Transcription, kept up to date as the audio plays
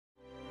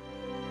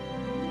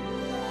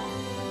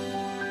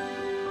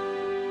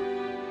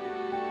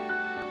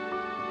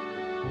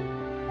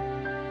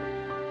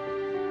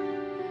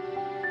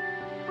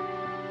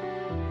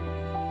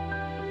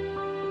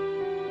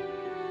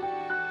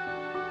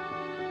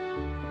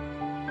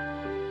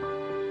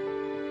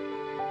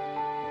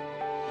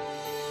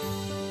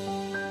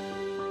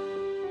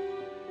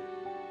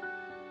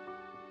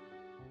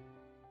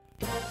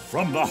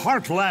From the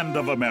heartland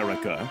of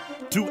America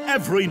to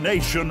every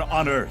nation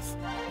on earth,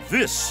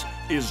 this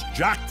is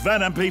Jack Van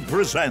Impe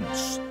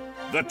Presents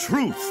The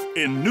Truth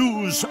in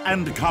News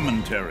and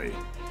Commentary.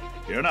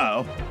 Here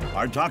now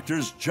are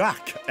Doctors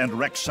Jack and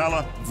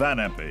Rexella Van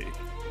Impe.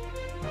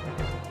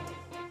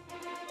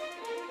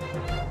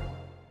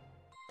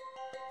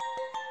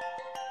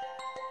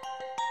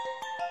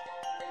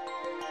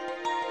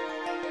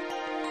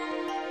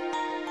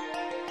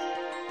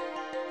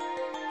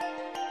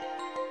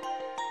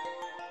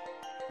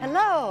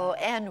 Hello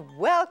and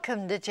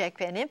welcome to Jack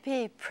Van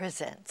Impe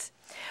Presents.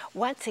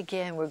 Once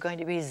again, we're going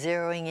to be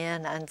zeroing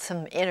in on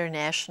some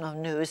international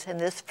news, and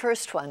this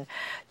first one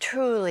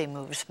truly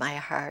moves my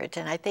heart,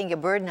 and I think a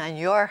burden on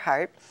your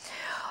heart.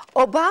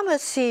 Obama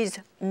sees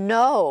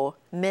no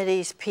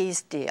Mideast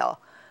peace deal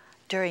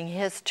during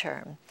his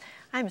term.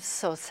 I'm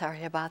so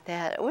sorry about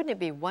that. Wouldn't it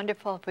be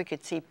wonderful if we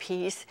could see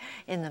peace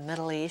in the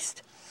Middle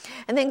East?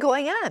 And then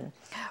going on,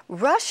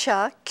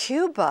 Russia,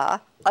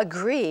 Cuba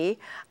agree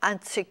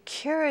on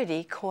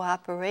security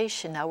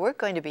cooperation. Now, we're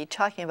going to be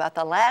talking about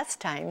the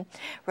last time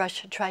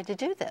Russia tried to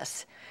do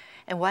this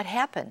and what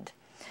happened.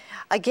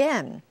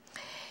 Again,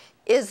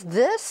 is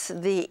this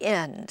the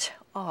end,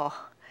 of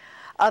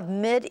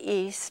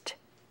Mideast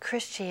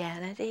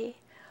Christianity?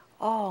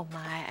 Oh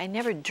my, I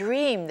never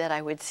dreamed that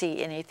I would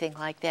see anything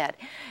like that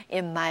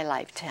in my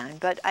lifetime.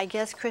 But I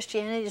guess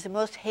Christianity is the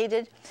most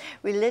hated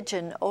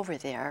religion over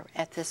there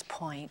at this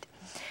point.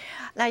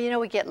 Now, you know,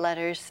 we get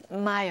letters,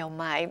 my oh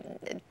my,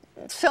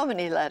 so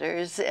many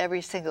letters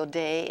every single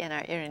day in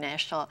our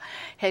international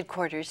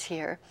headquarters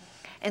here.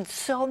 And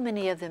so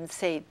many of them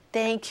say,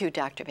 thank you,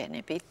 Dr. Van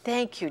Impe,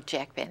 thank you,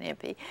 Jack Van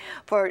Impe,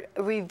 for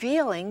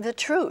revealing the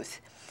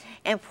truth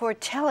and for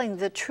telling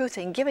the truth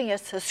and giving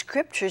us the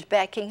scriptures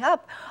backing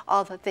up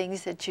all the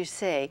things that you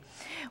say.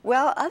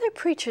 Well, other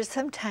preachers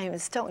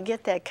sometimes don't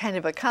get that kind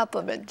of a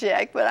compliment,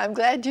 Jack, but I'm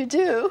glad you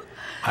do.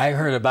 I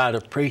heard about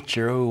a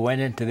preacher who went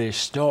into this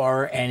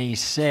store and he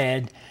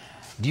said,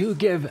 do you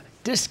give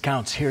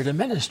discounts here to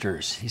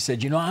ministers? He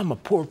said, you know, I'm a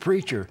poor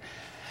preacher.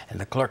 And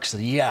the clerk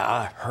said, yeah,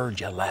 I heard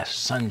you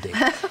last Sunday.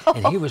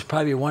 And he was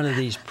probably one of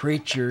these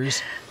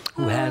preachers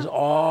who has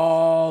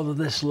all of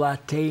this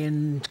latte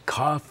and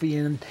coffee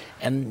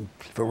and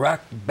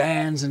rock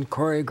bands and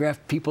choreographed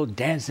people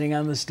dancing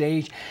on the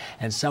stage.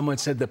 And someone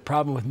said the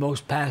problem with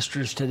most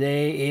pastors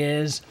today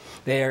is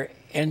they're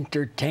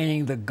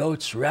entertaining the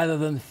goats rather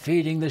than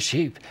feeding the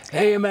sheep.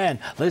 Amen.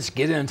 Let's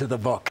get into the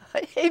book.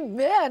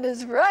 Amen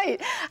is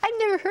right. I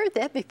never heard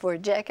that before,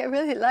 Jack. I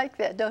really like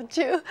that, don't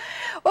you?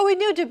 Well, we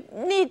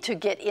need to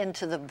get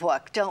into the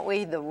book, don't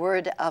we? The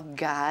Word of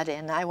God.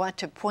 And I want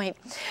to point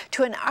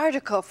to an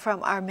article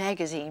from our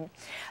magazine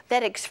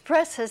that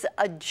expresses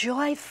a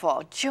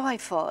joyful,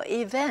 joyful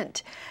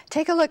event.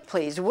 Take a look,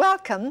 please.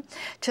 Welcome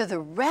to the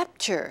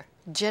rapture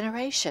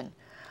generation.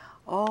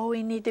 Oh,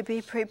 we need to be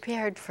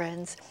prepared,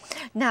 friends.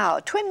 Now,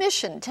 twin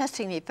mission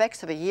testing the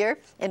effects of a year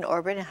in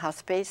orbit and how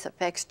space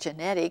affects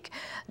genetic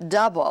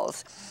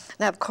doubles.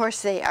 Now, of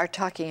course, they are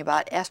talking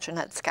about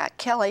astronaut Scott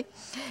Kelly,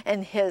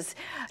 and his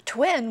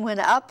twin went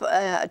up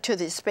to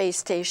the space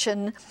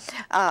station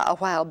a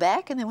while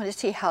back, and they want to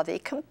see how they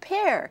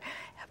compare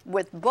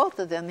with both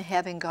of them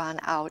having gone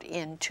out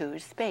into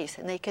space,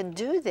 and they can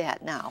do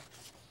that now.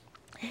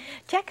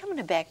 Jack, I'm going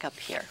to back up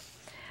here.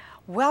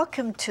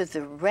 Welcome to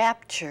the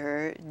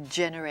rapture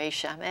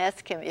generation. I'm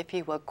asking him if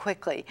he will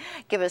quickly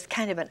give us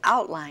kind of an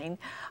outline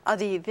of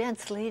the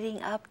events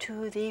leading up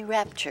to the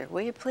rapture.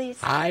 Will you please?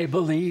 I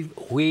believe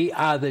we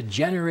are the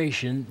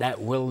generation that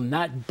will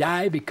not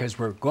die because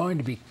we're going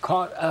to be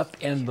caught up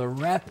in the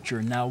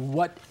rapture. Now,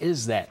 what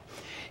is that?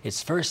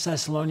 It's 1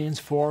 Thessalonians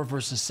 4,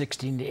 verses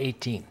 16 to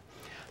 18.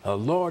 The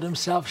Lord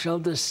himself shall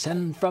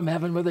descend from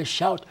heaven with a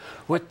shout,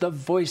 with the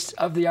voice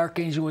of the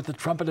archangel, with the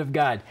trumpet of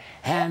God.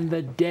 And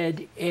the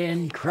dead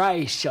in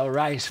Christ shall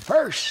rise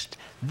first.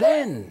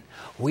 Then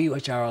we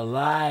which are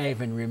alive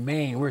and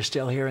remain, we're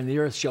still here in the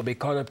earth, shall be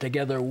caught up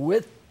together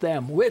with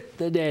them, with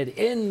the dead,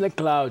 in the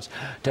clouds,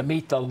 to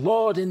meet the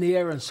Lord in the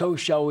air, and so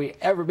shall we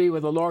ever be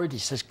with the Lord. He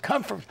says,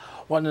 comfort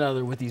one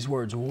another with these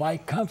words. Why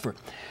comfort?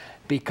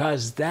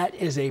 Because that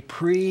is a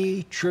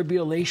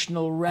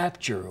pre-tribulational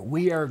rapture.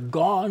 We are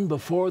gone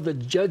before the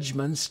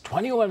judgments,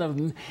 21 of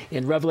them,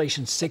 in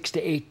Revelation 6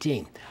 to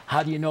 18.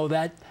 How do you know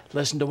that?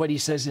 Listen to what he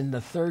says in the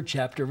 3rd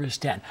chapter, verse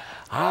 10.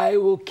 I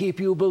will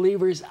keep you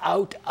believers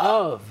out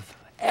of,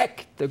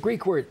 ek, the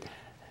Greek word,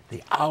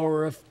 the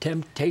hour of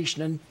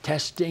temptation and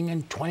testing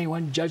and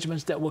 21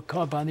 judgments that will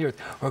come upon the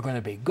earth. We're going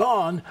to be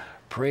gone.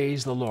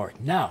 Praise the Lord.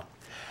 Now,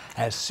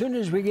 as soon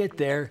as we get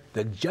there,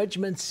 the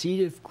judgment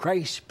seat of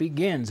Christ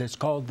begins. It's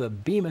called the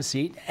Bema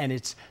seat, and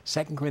it's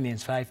 2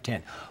 Corinthians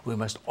 5:10. We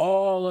must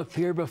all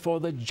appear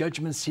before the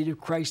judgment seat of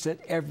Christ, that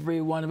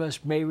every one of us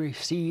may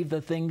receive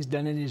the things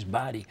done in his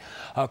body,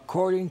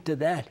 according to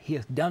that he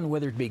hath done,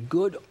 whether it be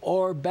good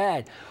or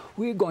bad.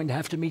 We're going to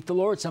have to meet the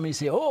Lord. Somebody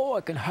say, oh,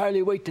 I can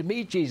hardly wait to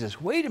meet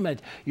Jesus. Wait a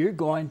minute. You're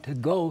going to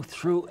go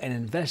through an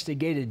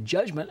investigated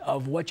judgment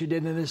of what you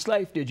did in this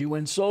life. Did you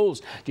win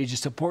souls? Did you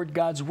support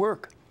God's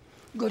work?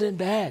 Good and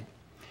bad.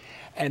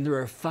 And there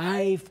are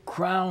 5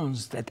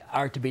 crowns that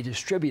are to be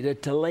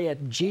distributed to lay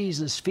at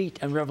Jesus' feet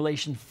in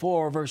Revelation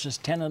 4, verses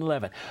 10 and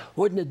 11.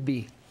 Wouldn't it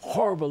be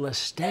horrible to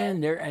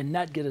stand there and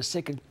not get a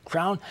second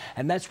crown?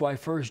 And that's why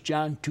 1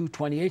 John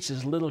 2:28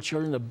 says, little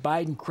children,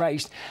 abide in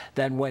Christ,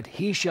 that when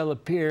he shall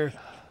appear,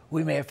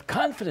 we may have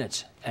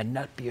confidence and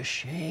not be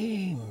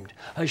ashamed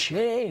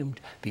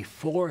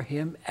before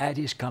him at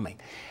his coming.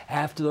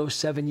 After those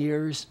 7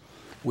 years,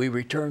 we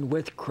return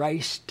with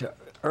Christ to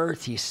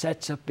earth. He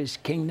sets up his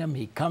kingdom.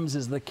 He comes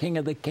as the King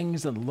of the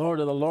kings and Lord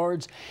of the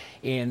lords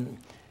in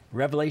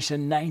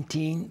Revelation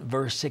 19,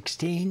 verse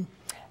 16.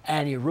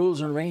 And he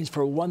rules and reigns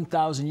for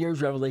 1,000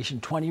 years,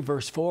 Revelation 20,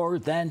 verse 4.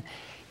 Then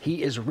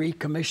he is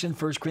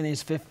recommissioned, 1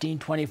 Corinthians 15,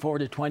 24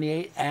 to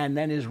 28. And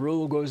then his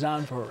rule goes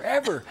on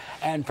forever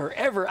and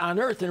forever on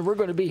earth. And we're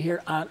going to be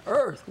here on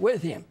earth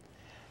with him.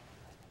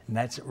 And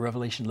that's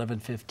Revelation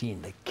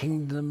 11:15. The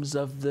kingdoms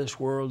of this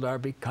world are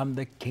become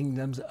the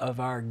kingdoms of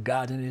our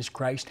God and his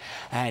Christ.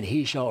 And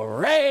he shall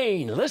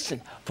reign,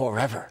 listen,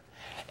 forever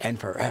and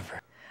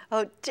forever.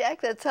 Oh,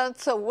 Jack, that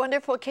sounds so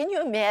wonderful. Can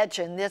you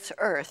imagine this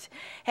earth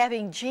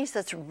having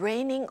Jesus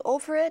reigning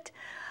over it?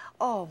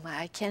 Oh, my,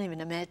 I can't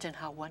even imagine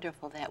how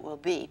wonderful that will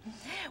be.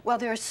 Well,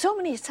 there are so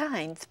many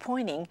signs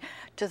pointing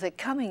to the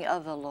coming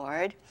of the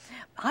Lord,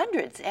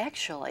 hundreds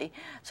actually.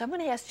 So I'm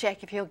going to ask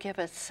Jack if he'll give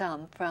us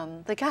some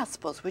from the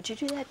Gospels. Would you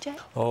do that, Jack?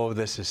 Oh,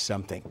 this is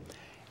something.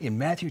 In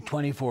Matthew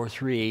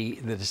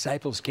 24:3, the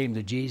disciples came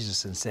to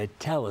Jesus and said,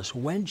 tell us,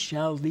 when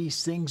shall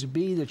these things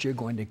be that you're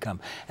going to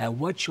come? And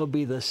what shall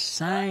be the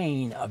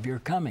sign of your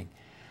coming?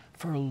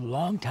 For a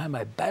long time,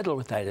 I battled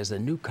with that as a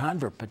new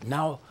convert, but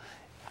now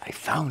I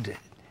found it,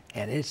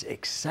 and it's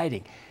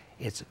exciting.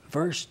 It's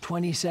verse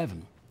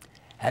 27.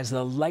 As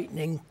the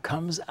lightning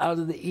comes out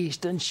of the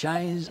east and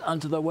shines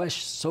unto the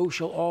west, so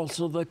shall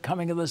also the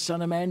coming of the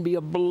Son of Man be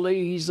a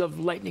blaze of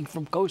lightning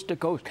from coast to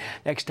coast.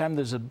 Next time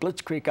there's a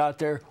blitzkrieg out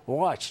there,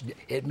 watch.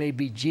 It may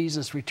be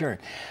Jesus' return.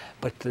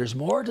 But there's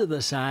more to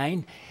the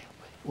sign.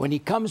 When he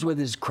comes with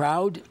his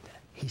crowd,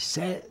 he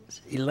says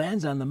he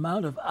lands on the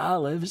Mount of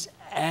Olives,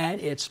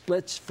 and it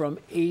splits from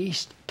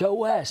east to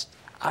west,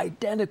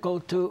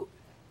 identical to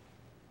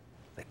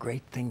the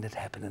great thing that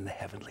happened in the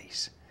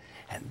heavenlies.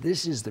 And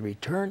this is the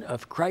return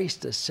of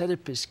Christ to set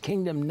up his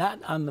kingdom, not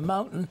on the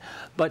mountain,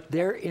 but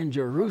there in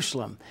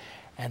Jerusalem.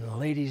 And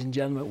ladies and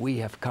gentlemen, we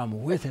have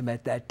come with him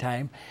at that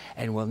time,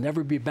 and we'll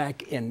never be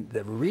back in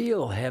the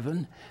real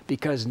heaven,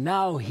 because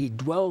now he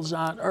dwells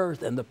on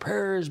earth, and the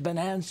prayer has been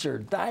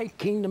answered. Thy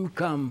kingdom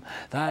come,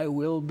 thy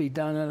will be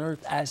done on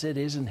earth as it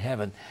is in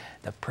heaven.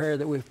 The prayer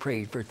that we've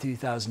prayed for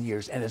 2,000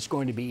 years, and it's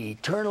going to be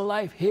eternal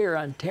life here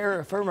on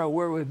terra firma,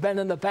 where we've been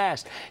in the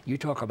past. You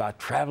talk about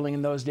traveling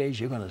in those days,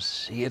 you're going to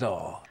see it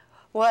all.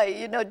 Well,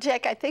 you know,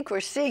 Jack, I think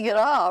we're seeing it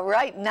all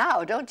right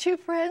now, don't you,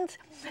 friends?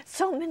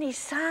 So many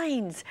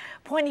signs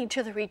pointing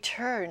to the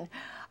return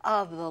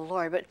of the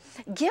Lord. But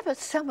give us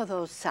some of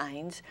those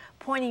signs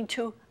pointing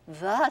to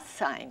the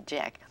sign,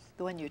 Jack,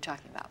 the one you're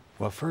talking about.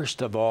 Well,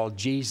 first of all,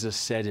 Jesus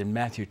said in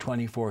Matthew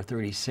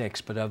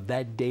 24:36, but of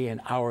that day and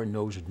hour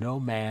knows no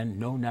man,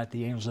 no, not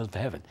the angels of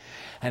heaven.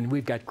 And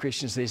we've got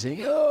Christians, they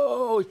say,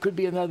 oh, it could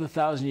be another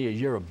 1,000 years.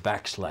 You're a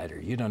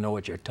backslider. You don't know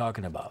what you're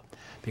talking about.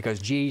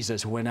 Because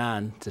Jesus went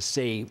on to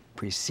say,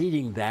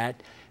 preceding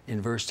that,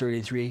 in verse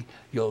 33,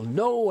 you'll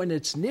know when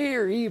it's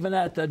near, even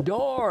at the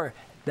door.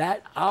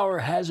 That hour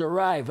has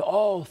arrived.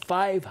 All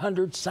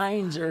 500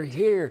 signs are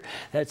here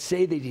that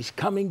say that he's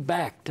coming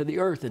back to the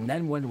earth. And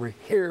then when we're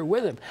here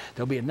with him,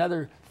 there'll be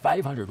another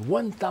 500,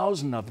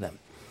 1,000 of them.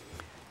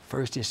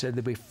 First, he said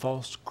there'll be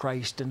false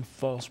Christ and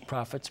false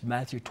prophets.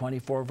 Matthew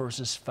 24,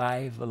 verses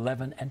 5,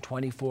 11, and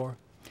 24.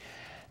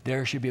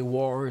 There shall be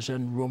wars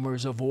and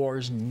rumors of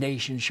wars.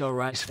 Nation shall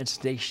rise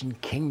against nation,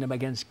 kingdom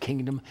against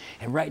kingdom.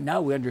 And right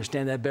now we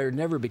understand that better than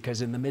ever,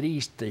 because in the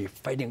Mideast they're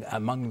fighting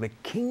among the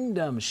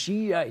kingdoms,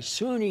 Shiites,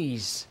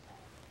 Sunnis,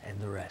 and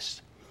the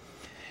rest.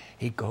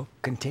 He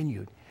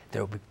continued.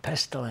 There will be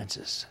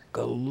pestilences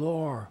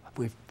galore.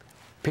 We've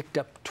picked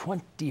up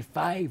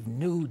 25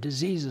 new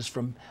diseases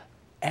from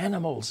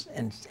animals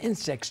and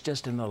insects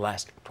just in the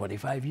last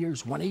 25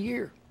 years, one a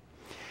year.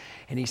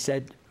 And he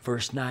said,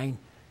 verse 9,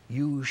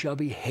 you shall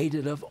be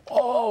hated of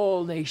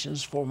all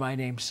nations for my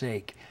name's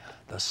sake.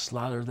 The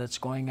slaughter that's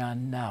going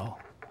on now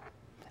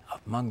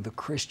among the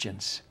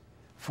Christians,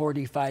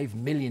 45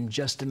 million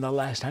just in the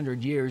last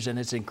 100 years, and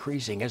it's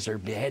increasing as they're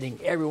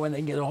beheading everyone they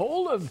can get a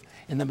hold of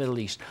in the Middle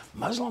East.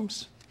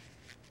 Muslims.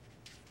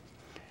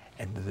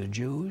 And the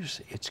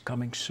Jews, it's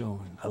coming soon.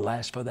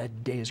 Alas, for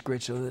that day is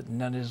great, so that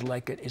none is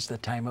like it. It's the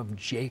time of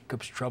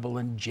Jacob's trouble,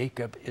 and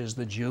Jacob is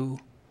the Jew.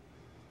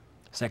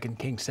 2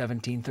 Kings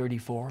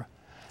 17:34.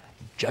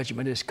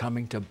 Judgment is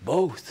coming to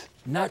both,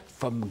 not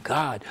from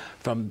God,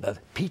 from the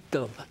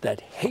people that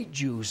hate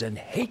Jews and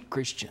hate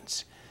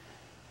Christians.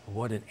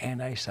 What an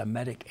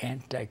anti-Semitic,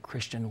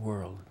 anti-Christian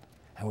world.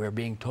 And we're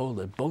being told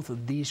that both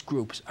of these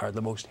groups are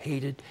the most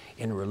hated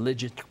in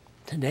religion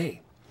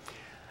today.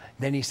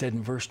 Then he said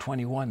in verse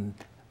 21,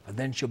 But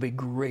then shall be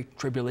great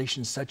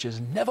tribulation, such as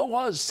never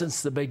was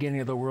since the beginning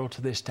of the world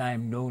to this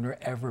time, no nor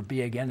ever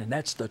be again. And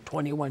that's the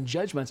 21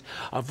 judgments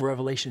of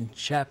Revelation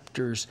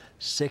chapters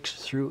 6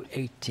 through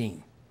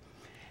 18.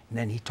 And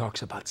then he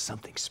talks about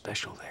something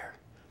special there.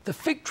 The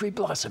fig tree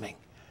blossoming.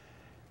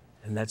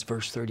 And that's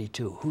verse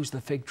 32. Who's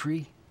the fig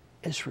tree?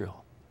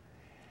 Israel.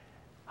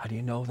 How do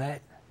you know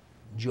that?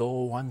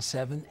 Joel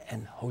 1:7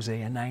 and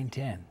Hosea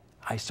 9:10.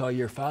 I saw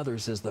your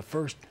fathers as the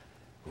first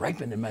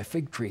ripened in my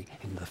fig tree.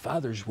 And the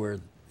fathers were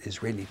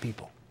Israeli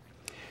people.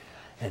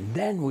 And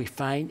then we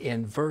find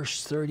in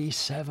verse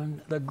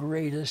 37 the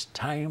greatest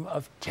time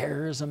of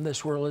terrorism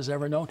this world has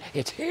ever known.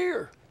 It's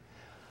here.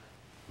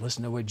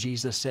 Listen to what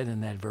Jesus said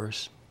in that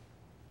verse.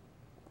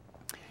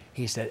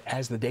 He said,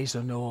 as the days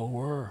of Noah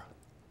were,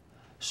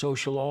 so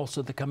shall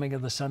also the coming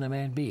of the Son of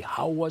Man be.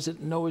 How was it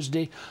in Noah's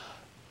day?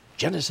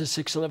 Genesis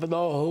 6:11, the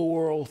whole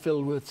world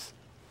filled with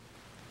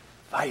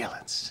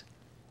violence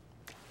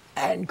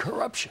and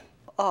corruption.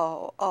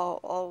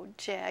 Oh,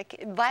 Jack.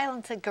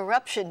 Violence and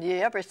corruption. Do you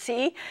ever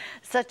see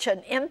such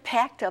an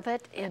impact of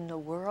it in the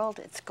world?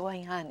 It's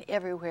going on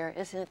everywhere,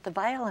 isn't it? The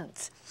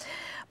violence.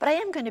 But I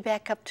am going to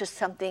back up to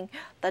something,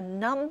 the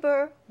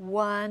number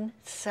one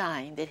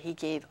sign that he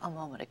gave a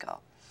moment ago.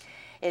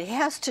 It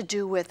has to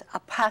do with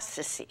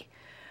apostasy,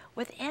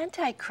 with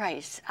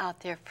antichrists out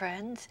there,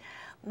 friends.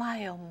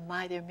 My, oh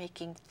my, they're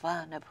making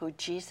fun of who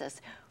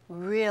Jesus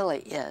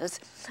really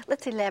is.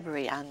 Let's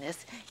elaborate on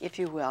this, if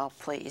you will,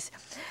 please.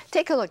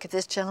 Take a look at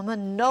this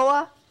gentleman,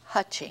 Noah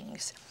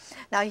Hutchings.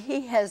 Now,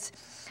 he has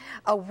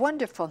a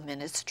wonderful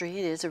ministry.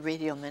 It is a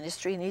radio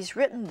ministry, and he's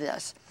written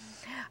this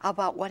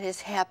about what is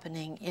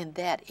happening in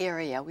that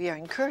area. We are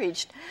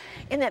encouraged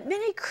in that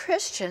many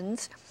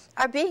Christians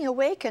are being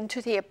awakened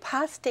to the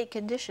apostate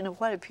condition of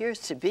what appears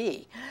to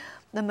be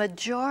the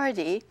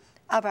majority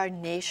of our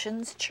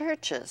nation's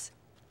churches.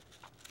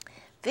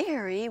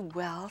 Very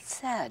well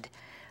said.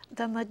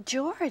 The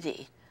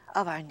majority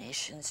of our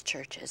nation's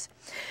churches.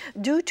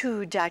 Due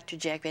to Dr.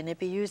 Jack Van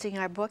Impe using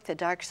our book, The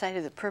Dark Side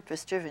of the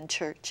Purpose-Driven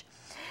Church,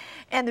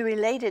 and the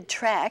related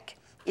track,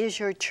 Is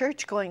Your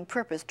Church Going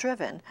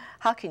Purpose-Driven?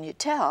 How Can You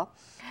Tell?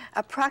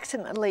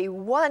 Approximately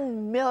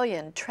 1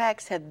 million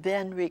tracks have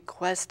been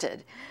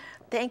requested.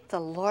 Thank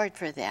the Lord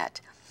for that.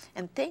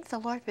 And thank the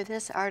Lord for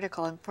this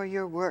article and for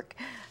your work,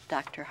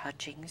 Dr.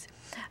 Hutchings.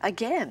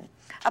 Again,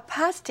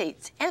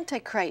 apostates,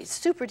 antichrists,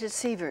 super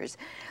deceivers,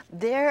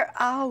 their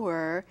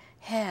hour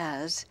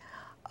has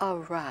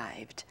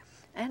arrived.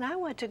 And I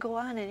want to go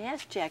on and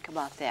ask Jack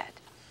about that.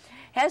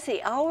 Has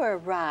the hour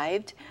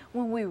arrived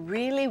when we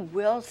really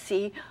will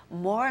see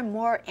more and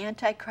more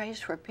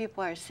antichrists where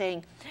people are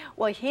saying,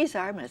 well, he's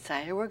our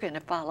Messiah, we're going to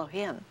follow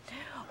him?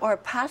 Or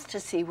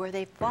apostasy where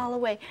they fall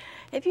away.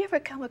 Have you ever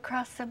come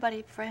across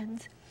somebody,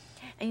 friends,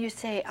 and you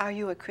say, are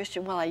you a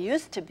Christian? Well, I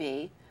used to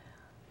be.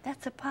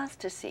 That's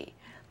apostasy.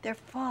 They're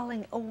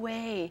falling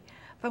away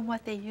from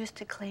what they used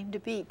to claim to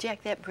be.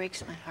 Jack, that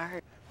breaks my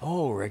heart.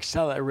 Oh,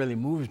 Rexella, it really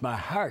moves my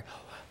heart.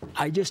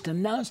 I just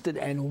announced it,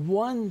 and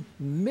 1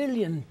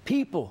 million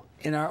people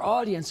in our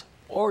audience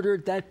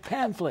ordered that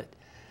pamphlet.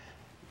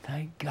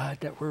 Thank God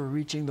that we're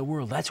reaching the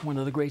world. That's one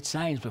of the great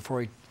signs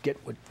before I get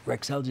what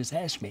Rexella just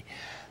asked me.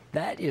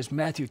 That is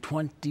Matthew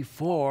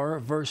 24,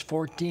 verse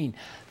 14.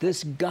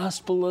 This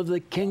gospel of the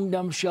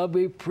kingdom shall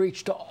be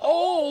preached to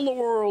all the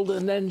world,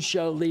 and then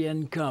shall the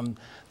end come.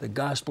 The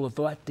gospel of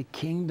what? The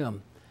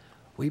kingdom.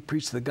 We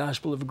preach the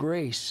gospel of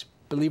grace.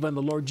 Believe on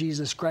the Lord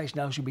Jesus Christ,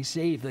 now shall be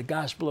saved. The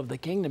gospel of the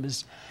kingdom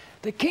is,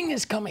 the king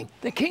is coming.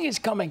 The king is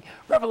coming.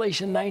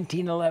 Revelation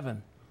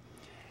 19:11.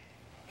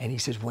 And he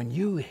says, when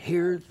you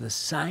hear the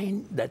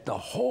sign that the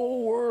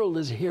whole world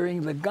is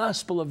hearing the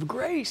gospel of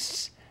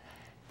grace,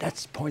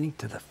 that's pointing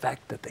to the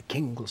fact that the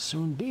king will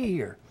soon be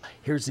here.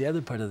 Here's the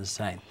other part of the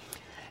sign.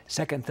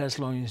 2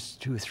 Thessalonians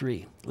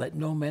 2:3. Let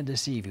no man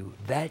deceive you.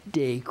 That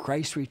day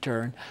Christ's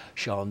return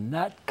shall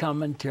not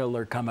come until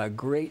there come a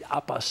great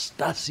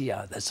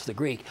apostasia, that's the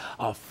Greek,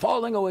 a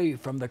falling away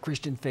from the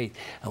Christian faith.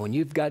 And when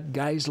you've got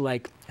guys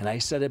like, and I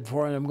said it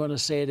before and I'm going to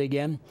say it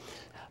again,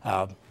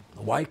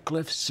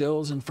 Wycliffe,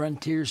 Sills, and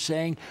Frontiers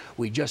saying,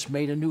 we just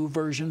made a new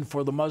version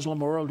for the Muslim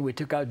world. We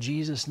took out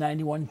Jesus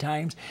 91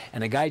 times.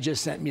 And a guy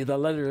just sent me the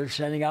letter they're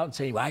sending out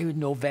saying, I would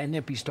know Van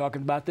Impe's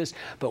talking about this,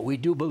 but we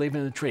do believe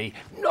in the Trinity.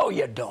 No,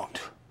 you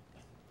don't.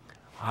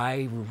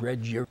 I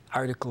read your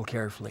article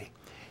carefully.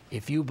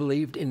 If you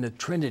believed in the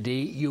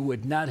Trinity, you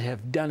would not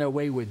have done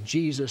away with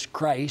Jesus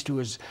Christ, who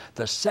is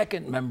the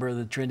second member of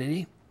the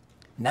Trinity.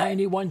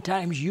 91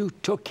 times you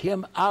took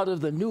him out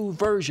of the new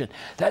version.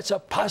 That's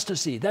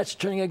apostasy. That's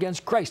turning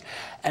against Christ.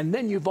 And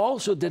then you've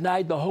also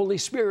denied the Holy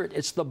Spirit.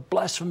 It's the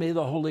blasphemy of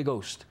the Holy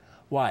Ghost.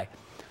 Why?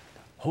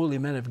 Holy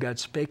men of God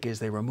spake as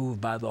they were moved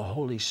by the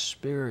Holy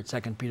Spirit,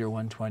 2 Peter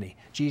 1:20.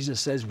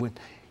 Jesus says when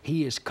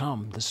he is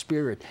come, the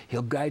Spirit,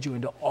 he'll guide you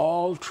into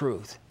all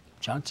truth.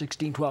 John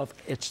 16:12,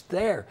 it's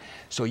there.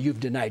 So you've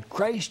denied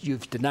Christ.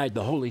 You've denied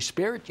the Holy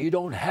Spirit. You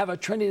don't have a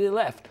Trinity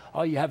left.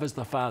 All you have is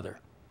the Father.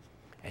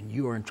 And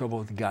you are in trouble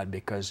with God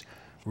because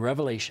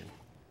Revelation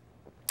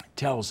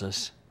tells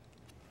us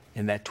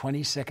in that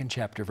 22nd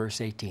chapter,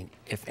 verse 18,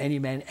 if any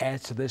man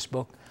adds to this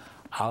book,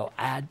 I'll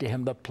add to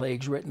him the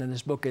plagues written in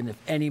this book. And if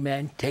any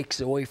man takes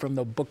away from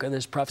the book of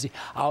this prophecy,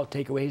 I'll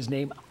take away his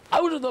name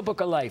out of the book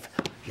of life.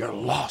 You're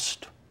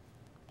lost.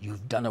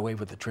 You've done away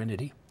with the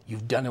Trinity.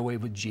 You've done away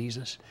with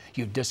Jesus.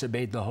 You've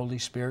disobeyed the Holy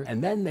Spirit.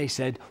 And then they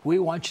said, we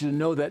want you to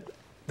know that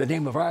the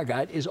name of our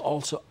God is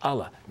also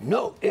Allah.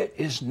 No, it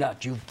is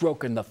not. You've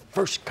broken the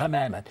first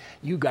commandment.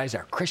 You guys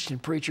are Christian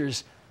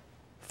preachers.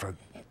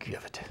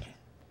 Forgive it.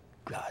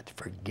 God,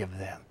 forgive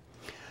them.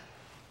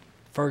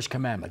 First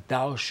commandment,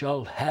 thou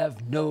shalt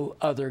have no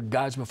other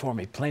gods before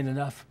me. Plain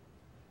enough?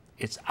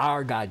 It's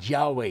our God,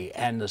 Yahweh,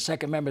 and the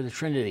second member of the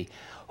Trinity,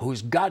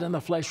 who's God in the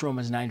flesh,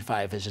 Romans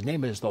 9:5. His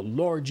name is the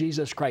Lord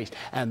Jesus Christ,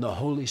 and the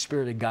Holy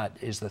Spirit of God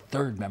is the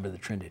third member of the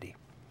Trinity.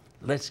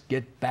 Let's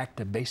get back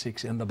to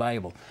basics in the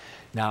Bible.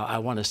 Now, I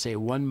want to say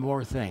one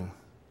more thing.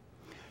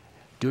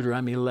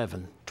 Deuteronomy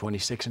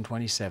 11:26 and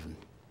 27.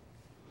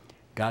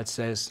 God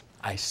says,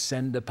 I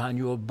send upon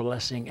you a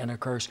blessing and a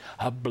curse.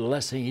 A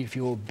blessing if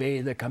you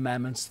obey the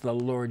commandments of the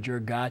Lord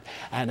your God,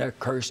 and a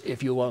curse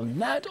if you will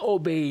not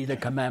obey the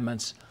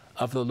commandments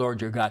of the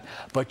Lord your God.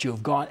 But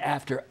you've gone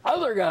after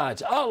other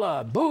gods,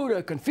 Allah,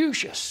 Buddha,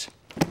 Confucius.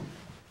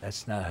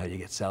 That's not how you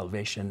get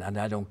salvation, and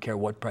I don't care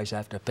what price I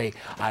have to pay.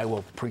 I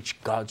will preach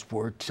God's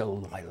word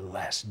till my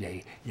last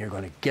day. You're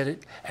going to get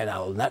it, and I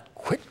will not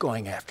quit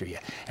going after you.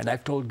 And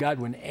I've told God,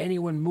 when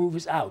anyone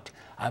moves out,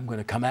 I'm going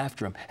to come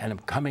after him, and I'm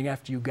coming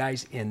after you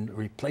guys in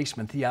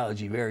replacement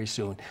theology very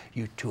soon.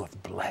 You too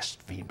have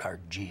blasphemed our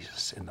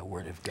Jesus in the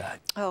Word of God.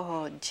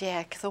 Oh,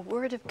 Jack, the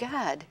Word of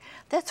God.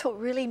 That's what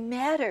really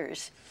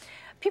matters.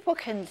 People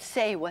can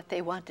say what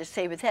they want to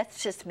say, but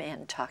that's just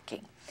man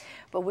talking.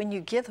 But when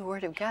you give the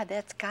Word of God,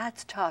 that's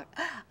God's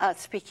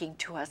speaking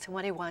to us and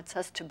what He wants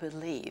us to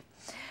believe.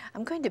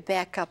 I'm going to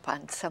back up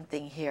on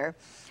something here.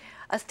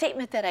 A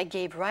statement that I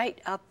gave right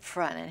up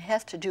front, and it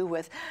has to do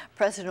with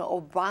President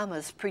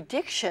Obama's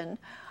prediction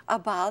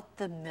about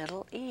the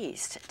Middle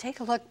East.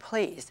 Take a look,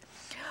 please.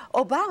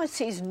 Obama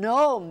sees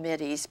no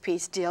Mideast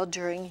peace deal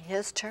during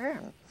his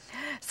term.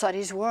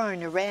 Studies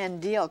warn Iran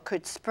deal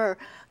could spur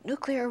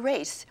nuclear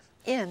race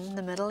in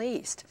the Middle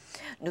East.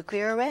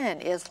 Nuclear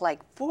Iran is like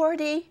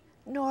 40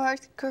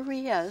 North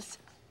Koreas,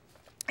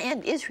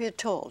 and Israel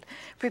told,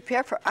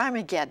 prepare for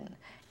Armageddon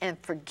and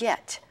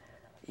forget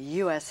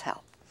U.S.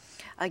 help.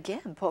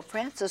 Again, Pope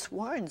Francis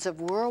warns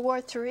of World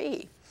War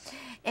III.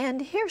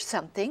 And here's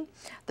something,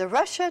 the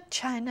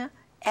Russia-China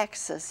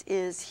axis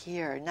is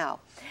here. Now,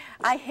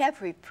 I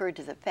have referred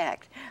to the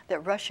fact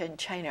that Russia and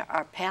China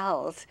are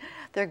pals.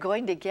 They're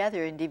going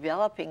together in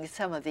developing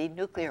some of the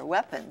nuclear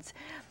weapons.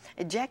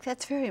 Jack,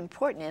 that's very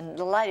important in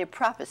the light of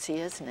prophecy,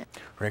 isn't it?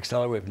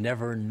 Rexella, we've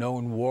never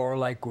known war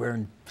like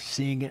we're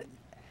seeing it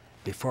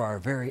before our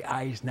very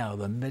eyes now.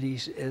 The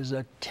Mideast is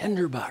a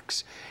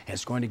tinderbox, and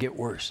it's going to get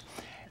worse.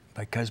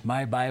 Because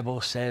my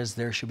Bible says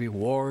there should be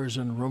wars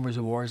and rumors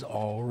of wars,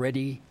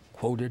 already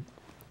quoted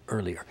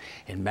earlier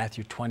in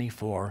Matthew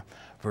 24,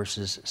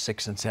 verses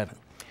 6 and 7.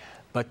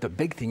 But the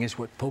big thing is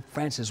what Pope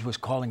Francis was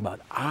calling about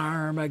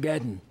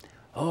Armageddon.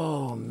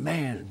 Oh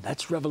man,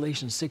 that's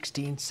Revelation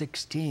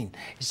 16:16.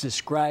 It's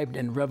described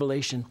in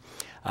Revelation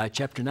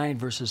chapter 9,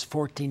 verses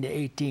 14 to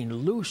 18.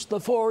 Loose the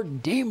four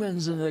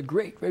demons in the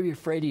great river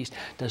Euphrates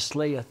to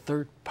slay a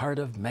third part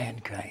of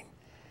mankind.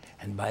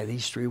 And by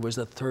these three was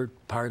the third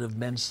part of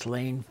men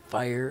slain,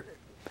 fire,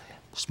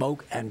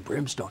 smoke, and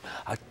brimstone.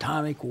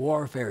 Atomic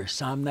warfare,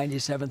 Psalm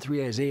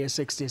 97:3, Isaiah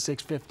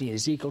 66:15,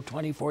 Ezekiel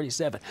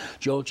 20:47,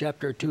 Joel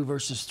chapter 2,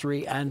 verses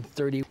 3 and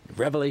 30,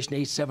 Revelation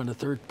 8:7, the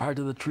third part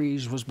of the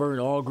trees was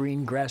burned, all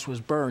green grass was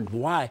burned.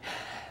 Why?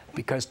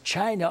 Because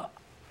China,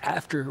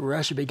 after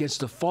Russia begins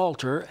to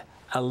falter,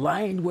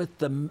 aligned with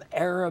the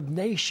Arab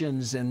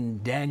nations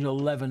in Daniel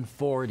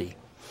 11:40,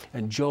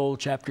 and Joel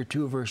chapter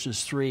 2,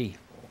 verses 3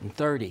 and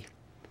 30.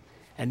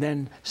 And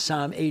then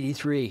Psalm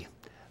 83,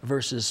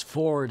 verses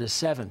 4 to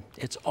 7.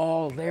 It's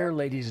all there,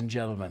 ladies and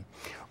gentlemen.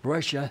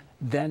 Russia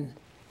then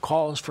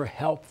calls for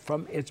help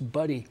from its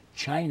buddy,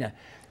 China,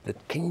 the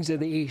kings of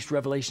the East,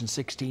 Revelation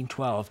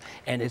 16:12.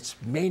 And it's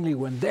mainly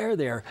when they're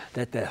there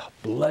that the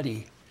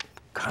bloody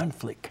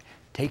conflict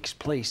takes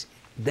place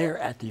there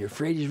at the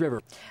Euphrates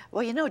River.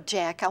 Well, you know,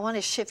 Jack, I want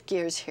to shift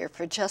gears here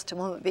for just a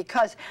moment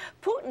because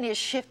Putin is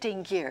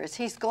shifting gears.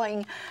 He's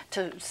going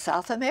to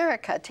South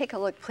America. Take a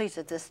look, please,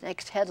 at this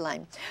next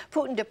headline.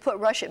 Putin to put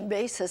Russian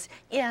bases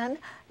in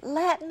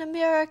Latin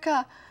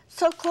America,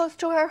 so close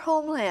to our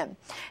homeland.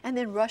 And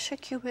then Russia,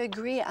 Cuba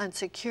agree on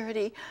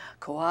security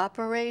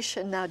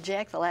cooperation. Now,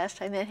 Jack, the last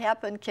time that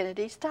happened,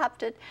 Kennedy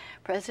stopped it.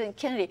 President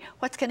Kennedy,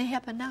 what's going to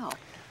happen now?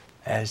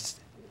 As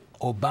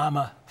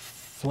Obama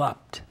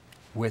flopped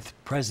with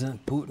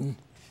President Putin,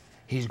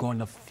 he's going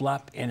to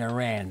flop in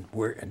Iran.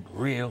 We're in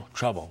real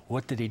trouble.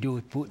 What did he do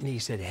with Putin? He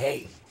said,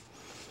 hey,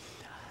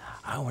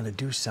 I want to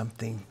do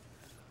something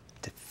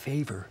to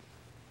favor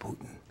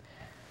Putin.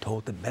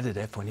 Told the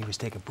Medvedev when he was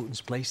taking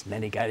Putin's place, and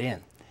then he got in.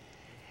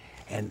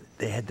 And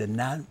they had the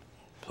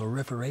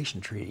non-proliferation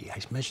treaty. I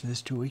mentioned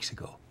this 2 weeks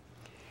ago.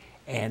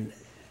 And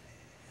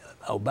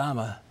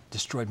Obama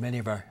destroyed many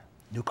of our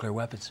nuclear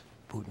weapons.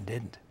 Putin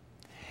didn't.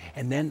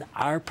 And then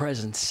our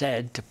president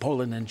said to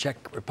Poland and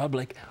Czech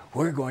Republic,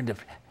 we're going to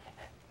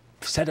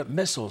set up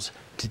missiles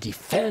to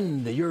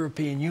defend the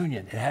European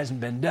Union. It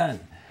hasn't been done.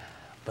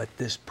 But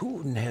this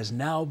Putin has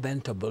now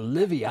been to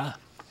Bolivia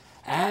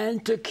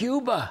and to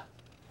Cuba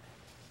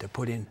to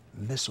put in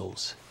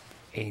missiles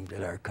aimed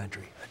at our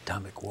country.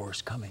 Atomic war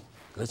is coming.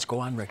 Let's go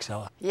on,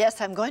 Rexella.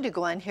 Yes, I'm going to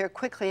go on here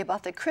quickly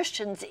about the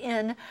Christians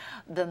in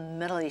the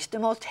Middle East, the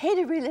most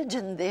hated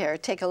religion there.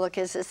 Take a look.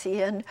 Is this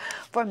the end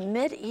for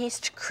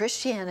Mideast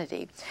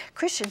Christianity?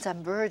 Christians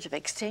on verge of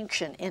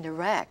extinction in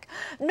Iraq.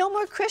 No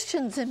more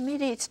Christians in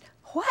Mideast.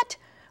 What?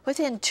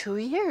 Within 2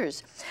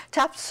 years.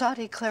 Top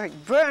Saudi cleric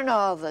burn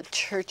all the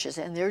churches,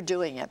 and they're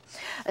doing it.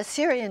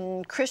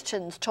 Assyrian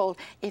Christians told,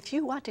 if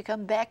you want to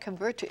come back,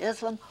 convert to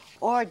Islam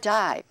or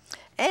die.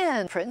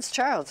 And Prince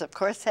Charles, of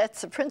course,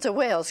 that's the Prince of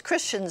Wales.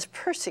 Christians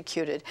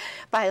persecuted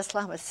by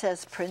Islamists,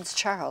 says Prince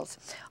Charles.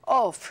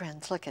 Oh,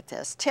 friends, look at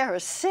this.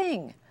 Terrorists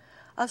sing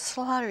of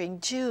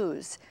slaughtering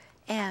Jews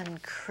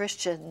and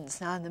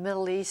Christians. Now in the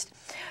Middle East,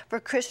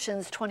 for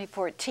Christians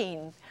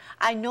 2014,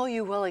 I know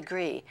you will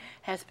agree,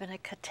 has been a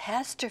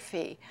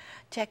catastrophe.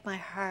 Jack, my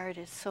heart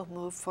is so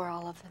moved for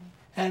all of them.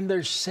 And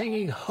they're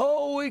singing,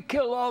 oh, we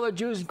kill all the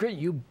Jews and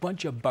Christians. You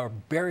bunch of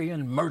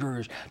barbarian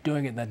murderers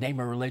doing it in the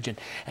name of religion.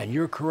 And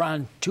your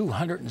Quran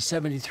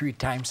 273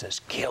 times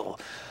says kill.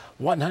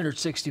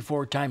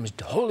 164 times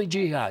holy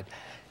jihad.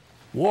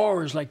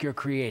 Wars like you're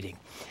creating.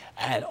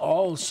 And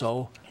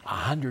also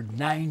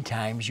 109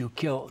 times you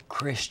kill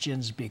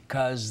Christians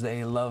because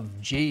they love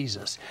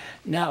Jesus.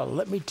 Now,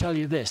 let me tell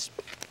you this.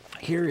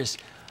 Here is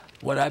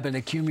what I've been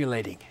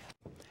accumulating.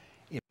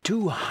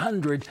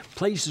 200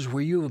 places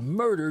where you have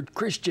murdered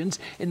Christians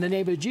in the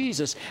name of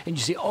Jesus. And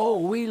you say, oh,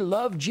 we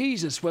love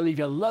Jesus. Well, if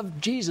you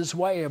love Jesus,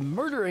 why are you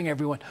murdering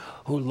everyone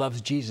who loves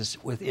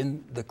Jesus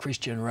within the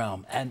Christian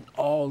realm and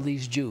all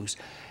these Jews?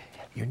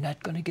 You're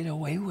not going to get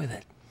away with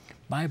it.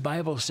 My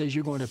Bible says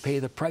you're going to pay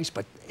the price,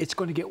 but it's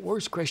going to get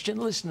worse, Christian.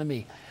 Listen to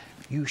me.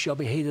 You shall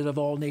be hated of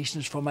all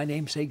nations for my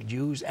name's sake,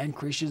 Jews and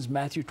Christians.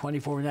 Matthew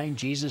 24:9,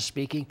 Jesus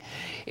speaking.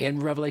 In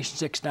Revelation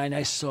 6:9,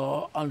 I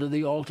saw under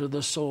the altar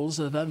the souls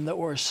of them that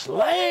were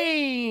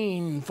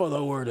slain for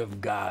the word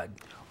of God.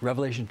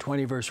 Revelation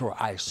 20, verse 4,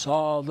 I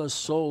saw the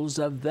souls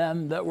of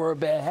them that were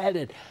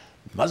beheaded.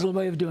 Muslim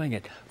way of doing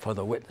it, for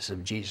the witness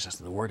of Jesus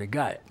and the word of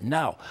God.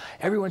 Now,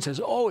 everyone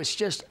says, oh, it's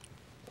just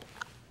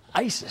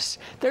ISIS.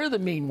 They're the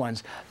mean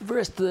ones. The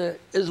rest of the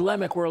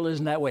Islamic world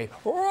isn't that way.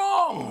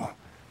 Wrong!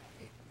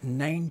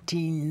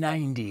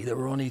 1990, there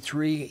were only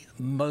 3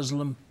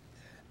 Muslim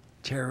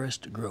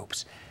terrorist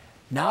groups.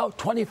 Now,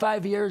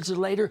 25 years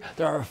later,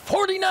 there are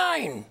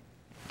 49.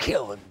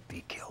 Kill and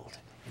be killed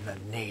in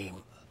the name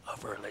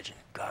of religion.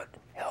 God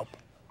help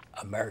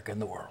America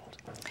and the world.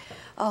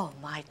 Oh,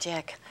 my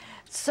Jack.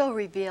 So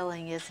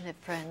revealing, isn't it,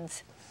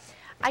 friends?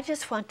 I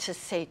just want to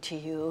say to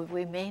you,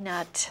 we may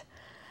not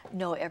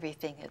know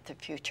everything that the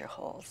future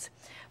holds,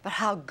 but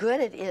how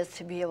good it is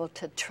to be able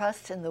to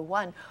trust in the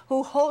one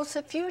who holds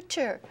the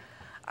future.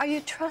 Are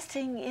you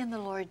trusting in the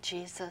Lord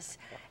Jesus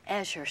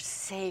as your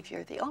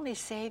Savior, the only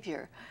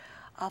Savior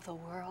of the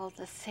world,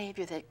 the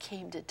Savior that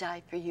came to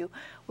die for you?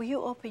 Will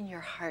you open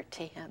your heart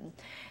to Him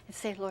and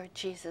say, Lord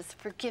Jesus,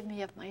 forgive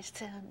me of my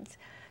sins.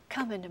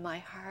 Come into my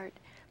heart.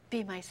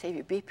 Be my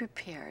Savior. Be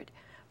prepared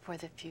for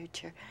the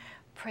future.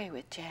 Pray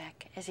with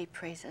Jack as he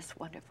prays this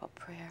wonderful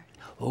prayer.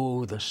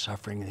 Oh, the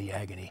suffering, the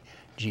agony.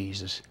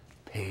 Jesus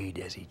paid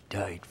as He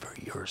died for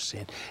your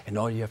sin. And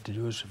all you have to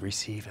do is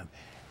receive Him.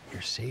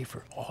 You're saved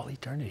for all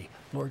eternity.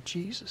 Lord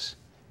Jesus,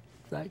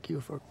 thank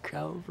you for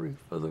Calvary,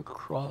 for the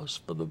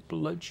cross, for the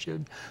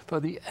bloodshed, for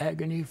the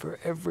agony, for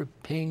every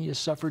pain you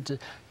suffered to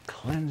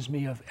cleanse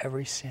me of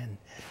every sin.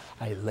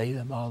 I lay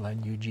them all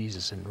on you,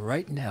 Jesus. And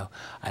right now,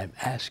 I'm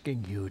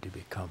asking you to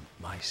become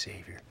my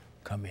Savior.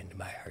 Come into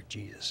my heart,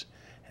 Jesus,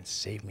 and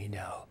save me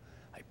now.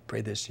 I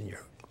pray this in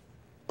your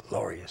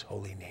glorious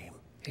holy name.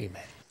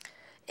 Amen.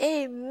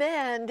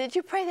 Amen. Did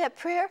you pray that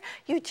prayer?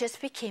 You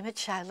just became a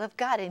child of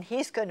God, and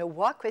He's going to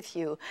walk with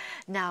you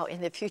now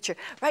in the future.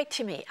 Write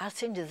to me. I'll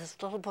send you this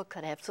little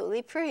booklet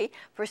absolutely free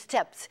for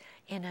steps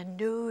in a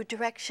new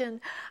direction.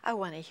 I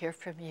want to hear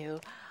from you,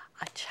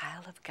 a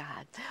child of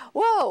God.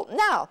 Whoa!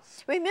 Now,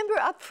 remember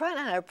up front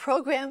on our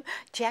program,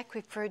 Jack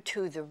referred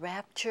to the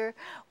rapture.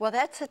 Well,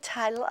 that's the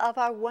title of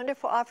our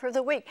wonderful offer of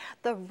the week,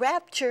 the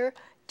Rapture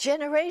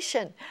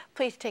Generation.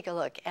 Please take a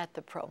look at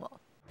the promo.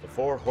 The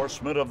 4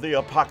 horsemen of the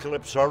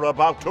apocalypse are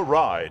about to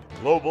ride.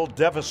 Global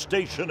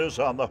devastation is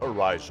on the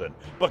horizon.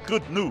 But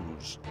good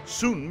news,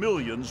 soon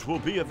millions will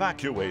be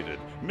evacuated,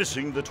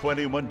 missing the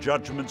 21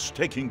 judgments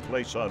taking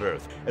place on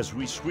Earth as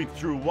we sweep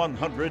through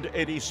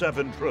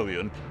 187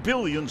 trillion,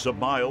 billions of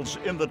miles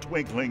in the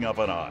twinkling of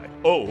an eye.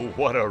 Oh,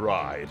 what a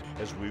ride,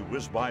 as we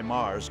whiz by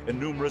Mars and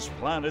numerous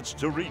planets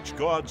to reach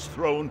God's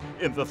throne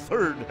in the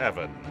 3rd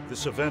heaven.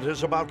 This event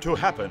is about to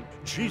happen.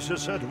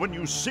 Jesus said, when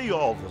you see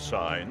all the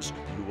signs,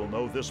 you will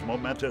know this this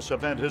momentous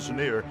event is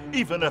near,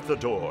 even at the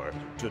door.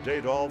 To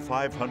date, all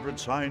 500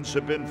 signs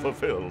have been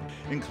fulfilled,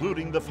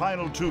 including the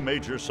final 2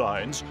 major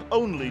signs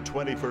only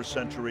 21st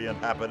century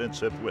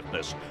inhabitants have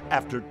witnessed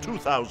after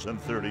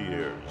 2,030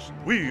 years.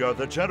 We are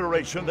the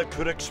generation that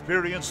could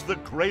experience the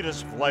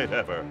greatest flight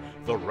ever,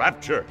 the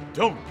rapture.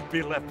 Don't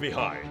be left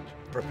behind.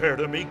 Prepare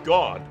to meet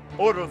God.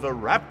 Order the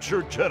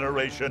Rapture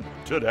Generation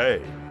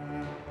today.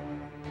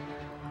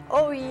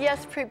 Oh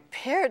yes,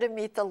 prepare to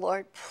meet the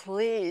Lord,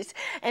 please,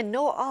 and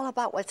know all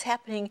about what's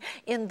happening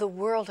in the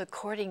world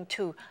according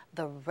to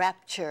the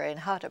rapture and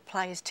how it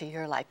applies to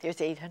your life. There's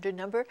the 800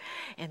 number,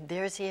 and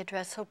there's the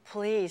address, so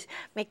please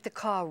make the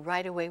call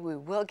right away. We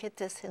will get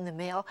this in the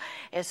mail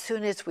as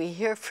soon as we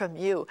hear from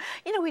you.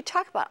 You know, we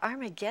talk about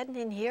Armageddon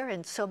in here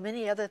and so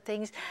many other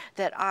things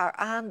that are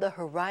on the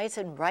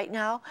horizon right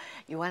now.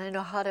 You want to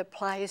know how it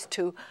applies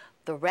to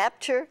the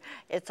rapture?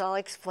 It's all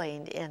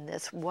explained in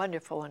this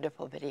wonderful,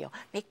 wonderful video.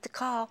 Make the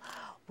call.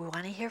 We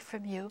want to hear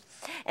from you.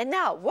 And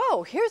now,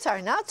 whoa, here's our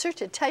announcer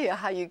to tell you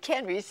how you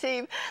can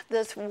receive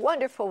this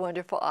wonderful,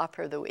 wonderful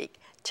offer of the week.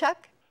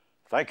 Chuck?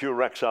 Thank you,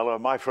 Rexella,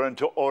 my friend.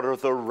 To order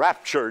the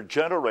Rapture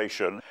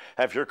Generation,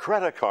 have your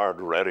credit card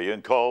ready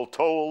and call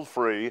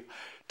toll-free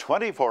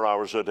 24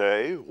 hours a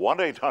day,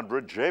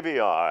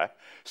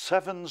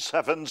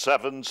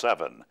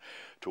 1-800-JVI-7777.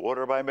 To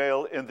order by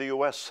mail in the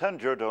U.S.,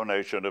 send your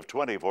donation of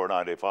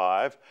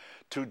 $24.95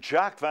 to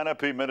Jack Van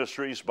Impe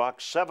Ministries,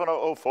 Box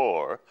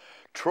 7004,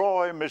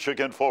 Troy,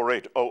 Michigan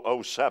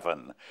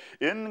 48007.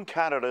 In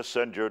Canada,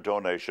 send your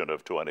donation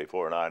of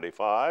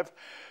 $24.95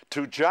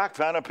 to Jack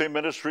Van Impe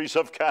Ministries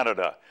of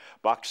Canada,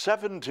 Box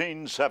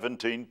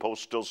 1717,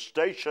 Postal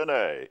Station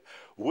A,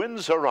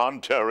 Windsor,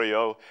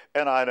 Ontario,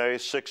 NIA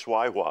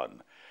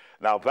 6Y1.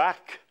 Now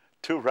back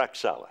to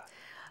Rexella.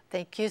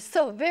 Thank you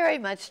so very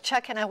much,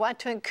 Chuck, and I want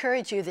to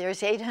encourage you.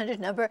 There's the 800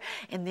 number,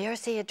 and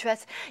there's the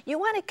address. You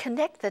want to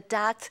connect the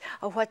dots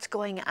of what's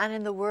going on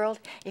in the world.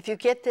 If you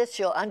get this,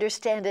 you'll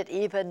understand it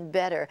even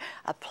better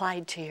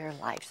applied to your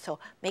life. So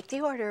make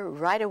the order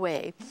right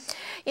away.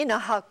 You know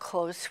how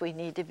close we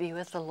need to be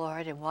with the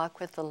Lord and walk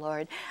with the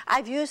Lord.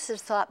 I've used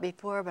this thought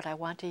before, but I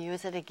want to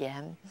use it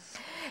again.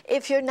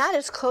 If you're not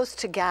as close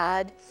to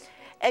God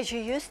as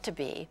you used to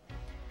be,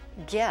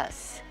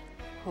 guess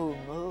who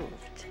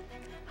moved?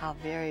 How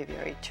very,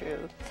 very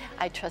true.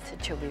 I trust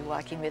that you'll be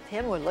walking with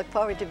Him. We'll look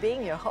forward to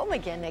being your home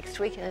again next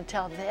week. And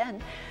until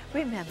then,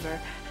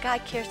 remember,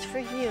 God cares for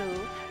you.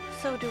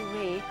 So do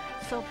we.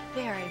 So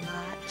very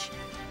much.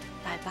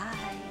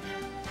 Bye-bye.